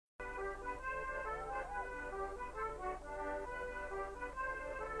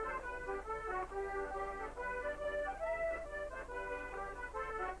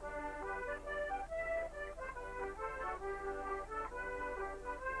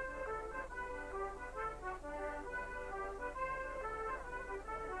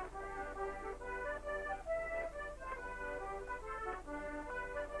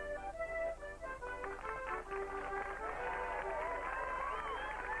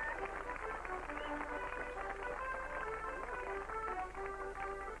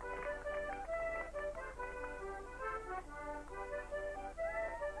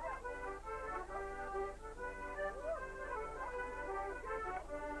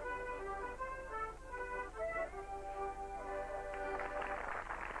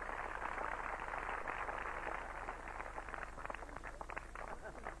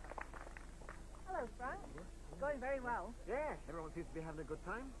Everyone seems to be having a good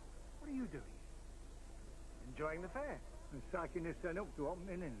time. What are you doing? Enjoying the fair? And psyching this turn up to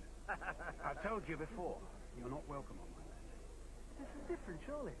opening in. I told you before, you're not welcome on my land. This is different,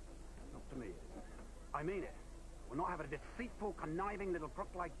 surely. Not to me. I mean it. We're not having a deceitful, conniving little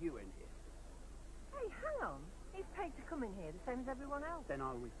crook like you in here. Hey, hang on. He's paid to come in here, the same as everyone else. Then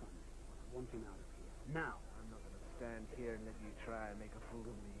I'll refund him. I want him out of here. Now. I'm not going to stand here and let you try and make a fool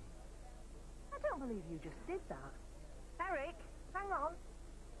of me. I don't believe you just did that. Eric, hang on.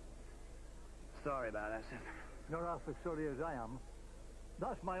 Sorry about that, sir. Not half as sorry as I am.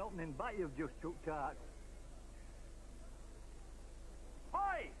 That's my opening bite you've just took to heart.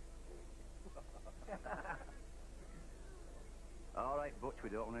 Hi! All right, Butch, we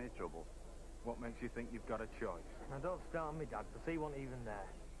don't want any trouble. What makes you think you've got a choice? Now, don't start on me, Dad, because he wasn't even there.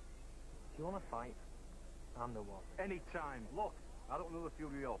 If you want to fight, I'm the one. Any time. Look, I don't know the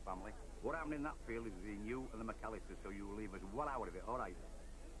fury of your family. What happened in that field is between you and the McAllisters, so you will leave us well out of it, all right?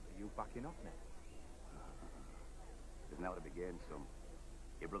 Are you backing off now? There's now to begin, son.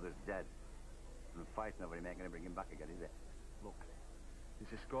 Your brother's dead. And fight's never ain't going to bring him back again, is it? Look,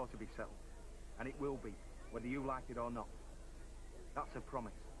 there's a score to be settled. And it will be, whether you like it or not. That's a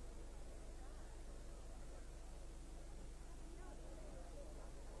promise.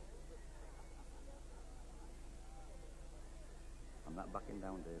 I'm not backing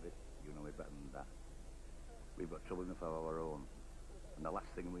down, David. You know me better than that. We've got trouble enough of our own. And the last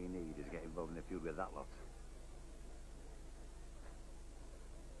thing we need is get involved in a feud with that lot.